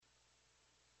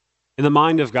In the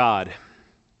mind of God,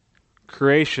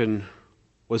 creation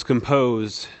was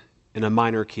composed in a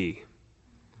minor key.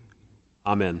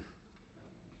 Amen.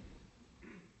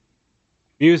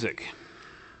 Music,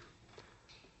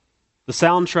 the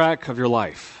soundtrack of your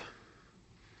life.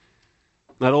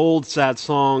 That old sad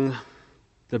song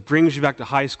that brings you back to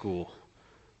high school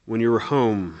when you were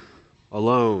home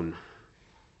alone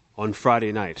on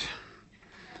Friday night,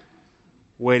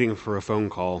 waiting for a phone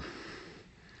call.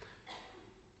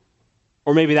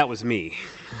 Or maybe that was me.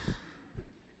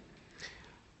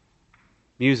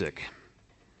 Music,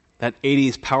 that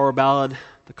 80s power ballad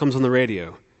that comes on the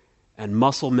radio, and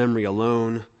muscle memory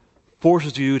alone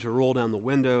forces you to roll down the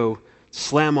window,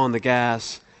 slam on the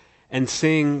gas, and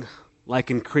sing like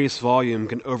increased volume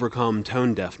can overcome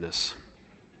tone deafness.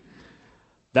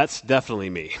 That's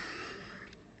definitely me.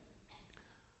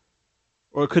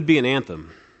 Or it could be an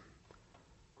anthem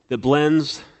that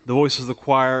blends the voices of the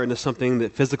choir into something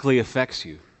that physically affects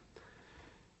you,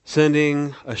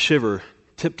 sending a shiver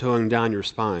tiptoeing down your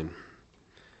spine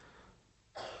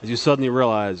as you suddenly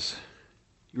realize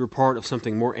you are part of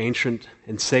something more ancient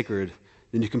and sacred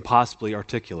than you can possibly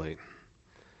articulate.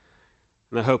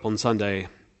 And I hope on Sunday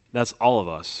that's all of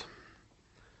us,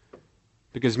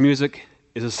 because music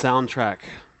is a soundtrack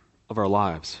of our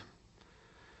lives.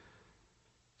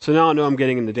 So now I know I'm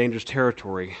getting into dangerous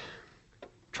territory,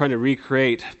 trying to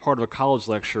recreate part of a college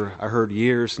lecture I heard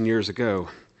years and years ago.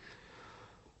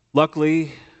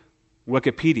 Luckily,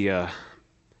 Wikipedia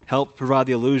helped provide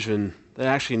the illusion that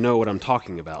I actually know what I'm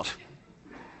talking about.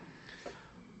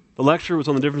 The lecture was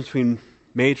on the difference between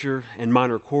major and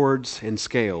minor chords and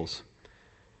scales.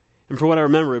 And for what I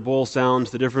remember, it boils down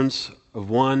to the difference of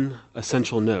one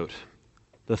essential note,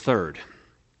 the third.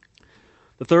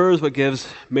 The third is what gives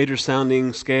major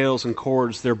sounding scales and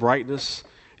chords their brightness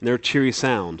and their cheery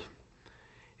sound,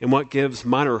 and what gives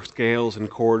minor scales and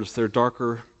chords their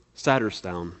darker, sadder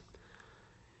sound.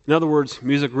 In other words,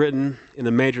 music written in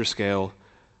a major scale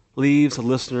leaves a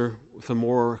listener with a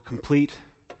more complete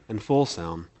and full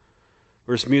sound,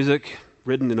 whereas music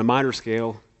written in a minor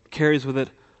scale carries with it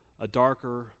a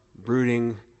darker,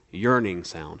 brooding, yearning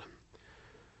sound.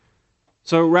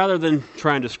 So rather than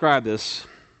try and describe this,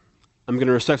 I'm going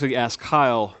to respectfully ask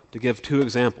Kyle to give two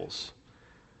examples.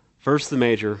 First the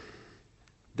major,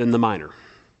 then the minor.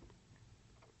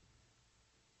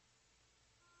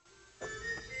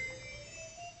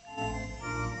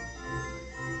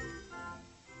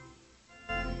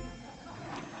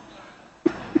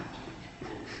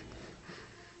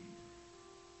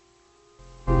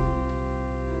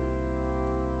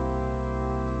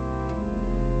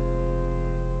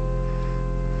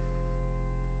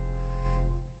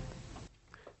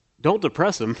 Don't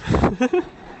depress him.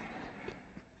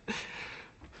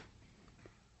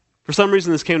 For some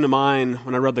reason, this came to mind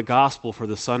when I read the gospel for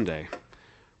this Sunday,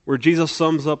 where Jesus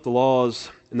sums up the laws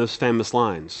in those famous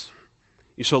lines.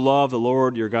 You shall love the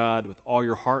Lord your God with all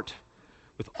your heart,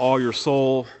 with all your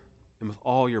soul, and with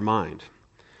all your mind.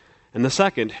 And the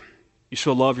second, you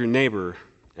shall love your neighbor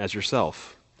as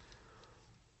yourself.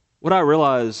 What I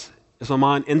realize is my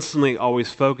mind instantly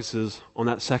always focuses on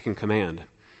that second command.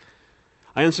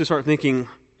 I instantly start thinking,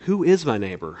 who is my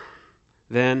neighbor?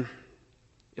 Then,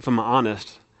 if I'm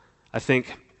honest, I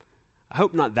think, I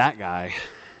hope not that guy.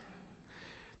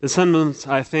 Then sometimes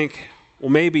I think, well,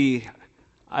 maybe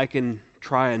I can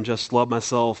try and just love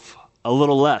myself a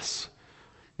little less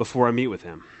before I meet with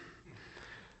him.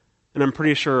 And I'm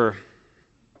pretty sure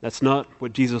that's not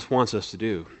what Jesus wants us to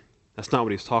do. That's not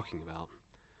what he's talking about.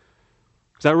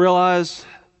 Because I realize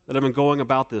that I've been going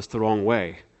about this the wrong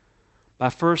way, by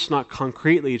first not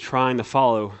concretely trying to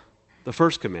follow the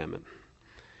first commandment.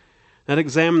 And I'd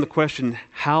examine the question,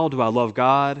 how do I love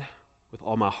God with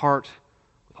all my heart,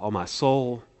 with all my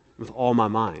soul, with all my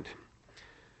mind?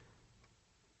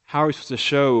 How are we supposed to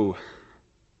show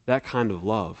that kind of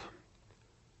love?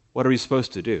 What are we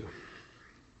supposed to do?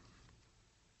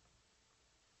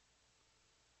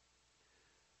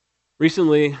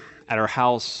 Recently, at our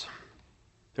house,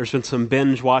 there's been some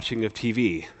binge watching of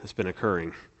TV that's been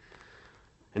occurring.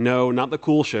 And no, not the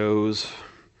cool shows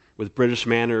with British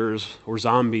manners or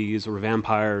zombies or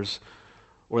vampires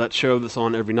or that show that's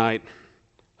on every night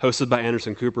hosted by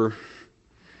Anderson Cooper.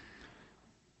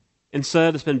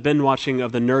 Instead, it's been binge watching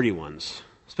of the nerdy ones,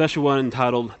 especially one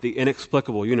entitled The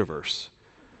Inexplicable Universe,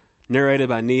 narrated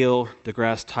by Neil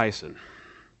deGrasse Tyson.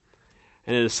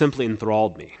 And it has simply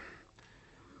enthralled me.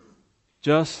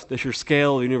 Just the sheer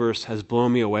scale of the universe has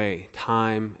blown me away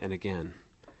time and again.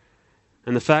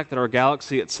 And the fact that our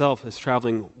galaxy itself is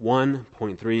traveling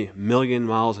 1.3 million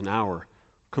miles an hour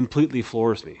completely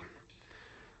floors me.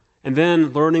 And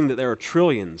then learning that there are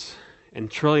trillions and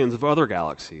trillions of other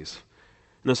galaxies,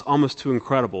 and it's almost too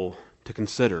incredible to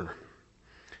consider.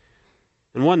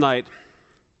 And one night,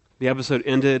 the episode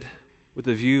ended with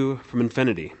a view from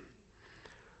infinity.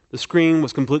 The screen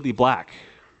was completely black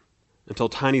until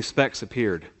tiny specks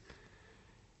appeared.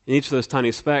 And each of those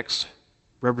tiny specks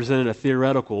represented a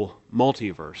theoretical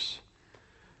multiverse.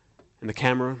 And the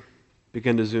camera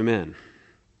began to zoom in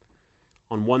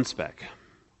on one speck,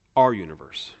 our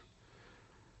universe.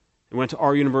 It went to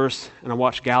our universe, and I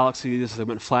watched galaxies as they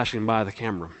went flashing by the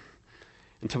camera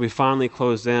until we finally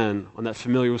closed in on that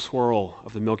familiar swirl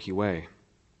of the Milky Way.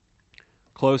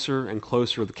 Closer and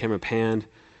closer the camera panned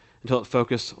until it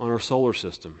focused on our solar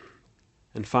system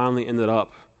and finally ended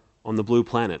up on the blue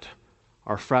planet,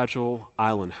 our fragile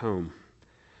island home.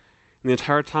 And the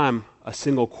entire time, a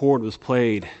single chord was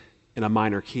played in a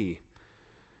minor key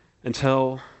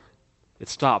until it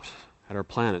stopped at our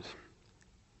planet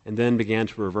and then began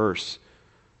to reverse.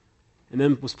 And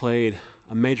then was played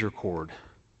a major chord,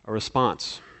 a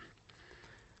response.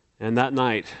 And that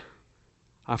night,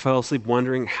 I fell asleep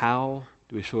wondering, how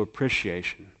do we show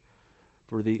appreciation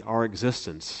for our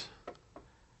existence?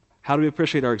 How do we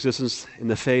appreciate our existence in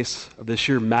the face of the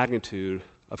sheer magnitude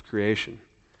of creation?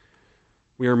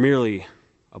 We are merely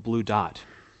a blue dot.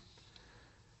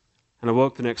 And I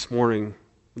woke the next morning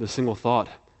with a single thought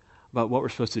about what we're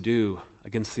supposed to do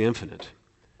against the infinite.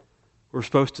 We're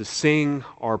supposed to sing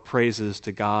our praises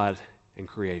to God and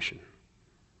creation.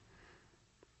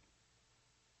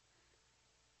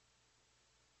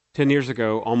 "10 years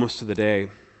ago, almost to the day,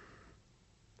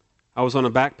 I was on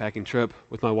a backpacking trip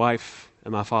with my wife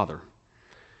and my father.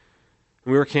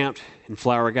 And we were camped in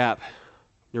Flower Gap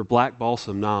near Black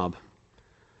Balsam Knob.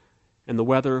 And the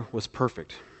weather was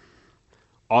perfect.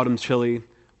 Autumn chilly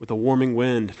with a warming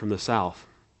wind from the south.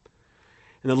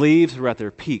 And the leaves were at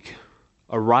their peak,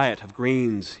 a riot of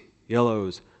greens,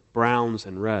 yellows, browns,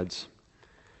 and reds.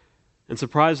 And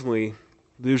surprisingly,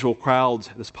 the usual crowds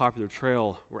at this popular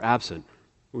trail were absent.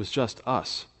 It was just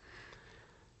us.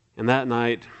 And that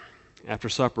night, after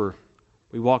supper,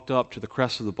 we walked up to the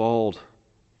crest of the Bald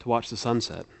to watch the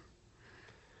sunset.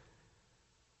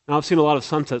 Now, I've seen a lot of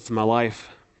sunsets in my life,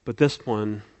 but this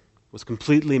one was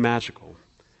completely magical.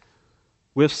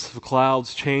 Wisps of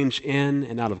clouds changed in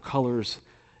and out of colors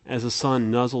as the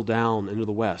sun nuzzled down into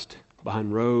the west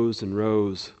behind rows and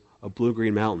rows of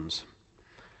blue-green mountains.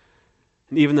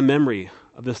 And even the memory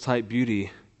of this type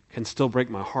beauty can still break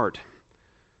my heart.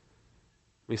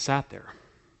 We sat there.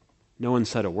 No one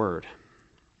said a word.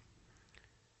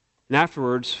 And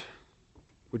afterwards,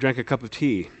 we drank a cup of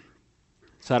tea,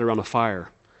 sat around a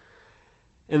fire.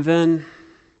 And then,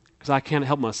 because I can't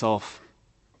help myself,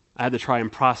 I had to try and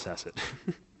process it.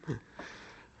 And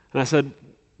I said,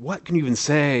 what can you even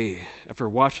say after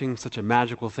watching such a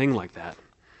magical thing like that?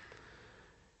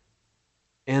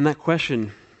 And that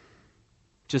question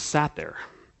just sat there.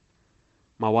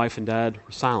 My wife and Dad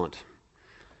were silent.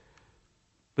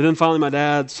 But then finally my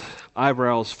dad's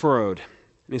eyebrows furrowed,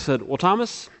 and he said, well,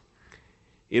 Thomas,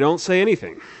 you don't say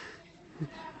anything.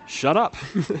 Shut up.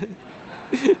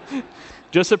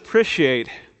 Just appreciate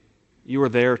you were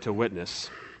there to witness.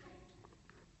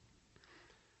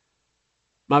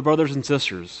 My brothers and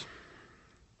sisters,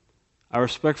 I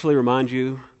respectfully remind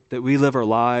you that we live our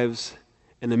lives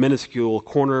in a minuscule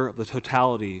corner of the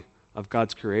totality of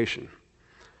God's creation.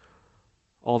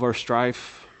 All of our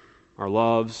strife, our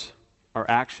loves, our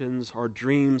actions, our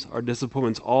dreams, our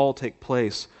disappointments all take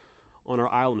place on our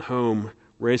island home,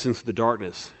 racing through the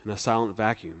darkness in a silent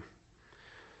vacuum.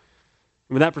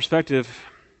 And with that perspective,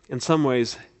 in some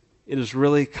ways, it is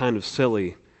really kind of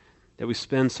silly that we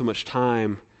spend so much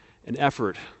time and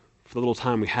effort for the little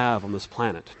time we have on this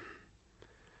planet.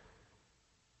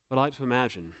 But I like to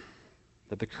imagine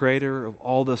that the Creator of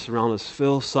all this around us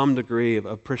feels some degree of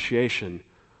appreciation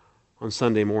on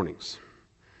Sunday mornings.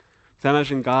 I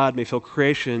imagine God may feel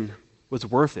creation was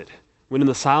worth it, when in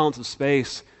the silence of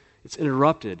space, it's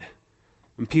interrupted,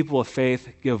 when people of faith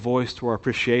give voice to our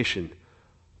appreciation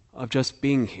of just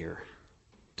being here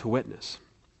to witness.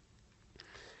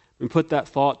 We put that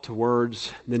thought to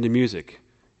words, then to music,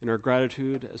 in our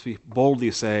gratitude as we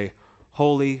boldly say,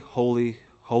 Holy, holy,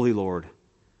 holy Lord,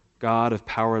 God of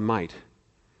power and might.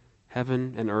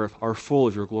 Heaven and earth are full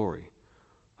of your glory.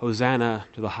 Hosanna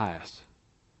to the highest.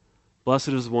 Blessed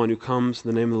is the one who comes in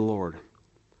the name of the Lord.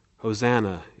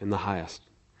 Hosanna in the highest.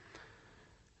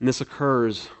 And this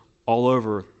occurs all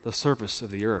over the surface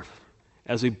of the earth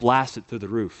as we blast it through the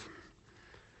roof.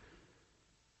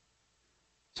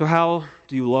 So how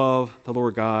do you love the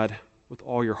Lord God with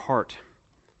all your heart,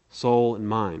 soul, and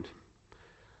mind?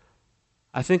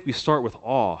 I think we start with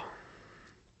awe.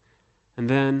 And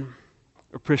then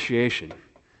appreciation,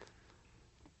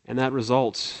 and that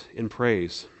results in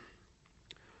praise.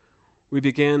 We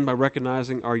begin by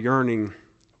recognizing our yearning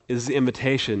is the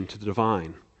invitation to the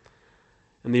divine,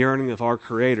 and the yearning of our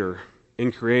Creator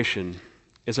in creation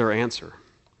is our answer.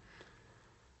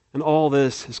 And all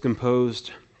this is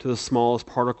composed to the smallest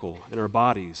particle in our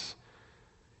bodies,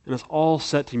 and it's all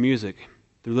set to music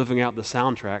through living out the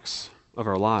soundtracks of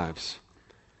our lives.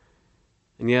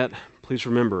 And yet, please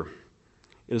remember,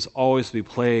 it is always to be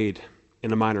played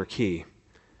in a minor key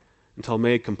until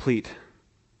made complete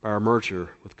by our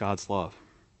merger with God's love.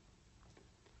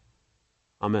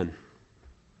 Amen.